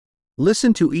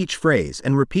Listen to each phrase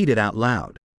and repeat it out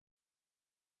loud.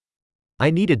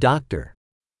 I need a doctor.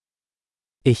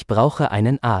 Ich brauche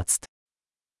einen Arzt.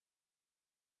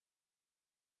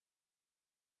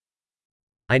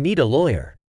 I need a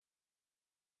lawyer.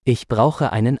 Ich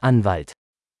brauche einen Anwalt.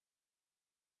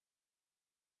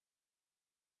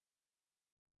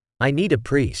 I need a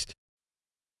priest.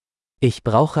 Ich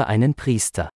brauche einen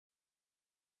Priester.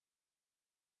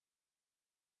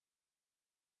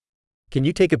 Can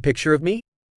you take a picture of me?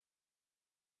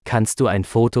 Kannst du ein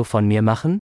Foto von mir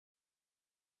machen?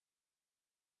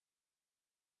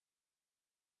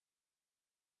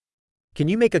 Can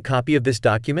you make a copy of this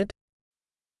document?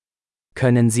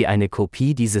 Können Sie eine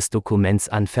Kopie dieses Dokuments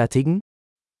anfertigen?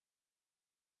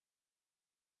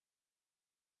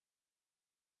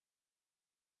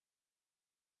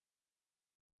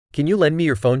 Can you lend me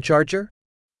your phone charger?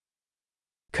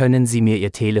 Können Sie mir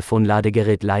Ihr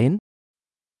Telefonladegerät leihen?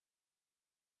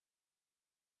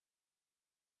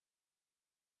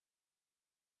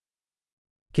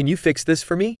 Can you fix this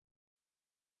for me?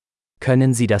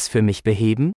 Können Sie das für mich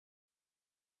beheben?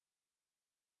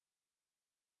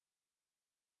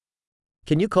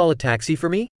 Can you call a taxi for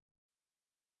me?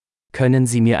 Können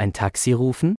Sie mir ein Taxi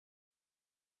rufen?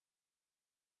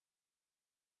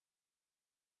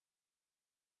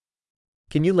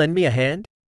 Can you lend me a hand?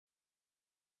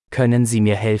 Können Sie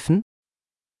mir helfen?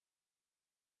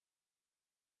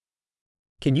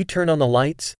 Can you turn on the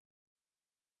lights?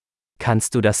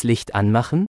 Kannst du das Licht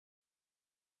anmachen?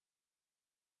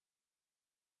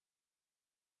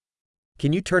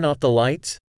 Can you turn off the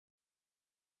lights?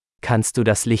 Kannst du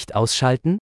das Licht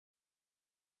ausschalten?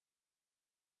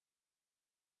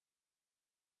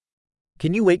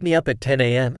 Can you wake me up at 10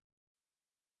 a.m.?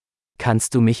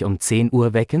 Kannst du mich um 10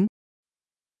 Uhr wecken?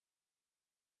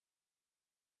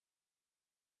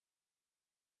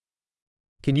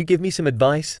 Can you give me some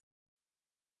advice?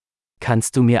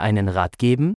 Kannst du mir einen Rat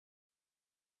geben?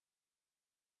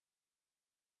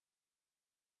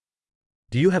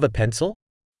 Do you have a pencil?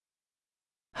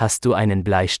 Hast du einen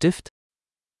Bleistift?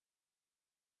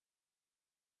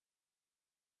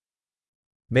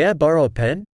 May I borrow a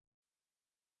pen?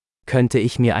 Könnte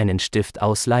ich mir einen Stift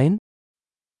ausleihen?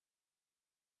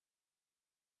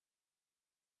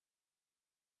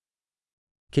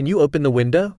 Can you open the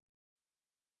window?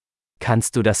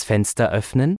 Kannst du das Fenster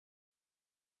öffnen?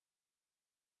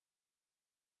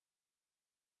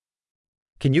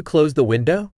 Can you close the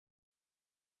window?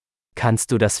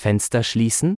 Kannst du das Fenster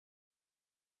schließen?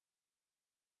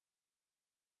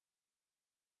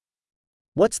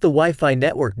 What's the Wi-Fi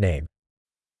network name?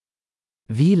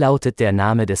 Wie lautet der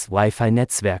Name des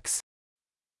Wi-Fi-Netzwerks?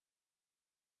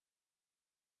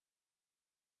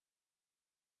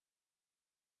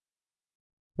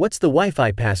 What's the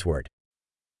Wi-Fi password?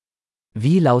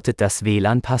 Wie lautet das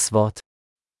WLAN-Passwort?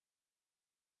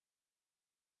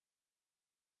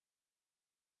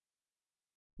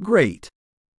 Great!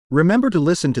 Remember to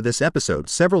listen to this episode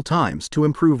several times to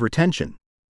improve retention.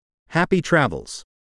 Happy travels!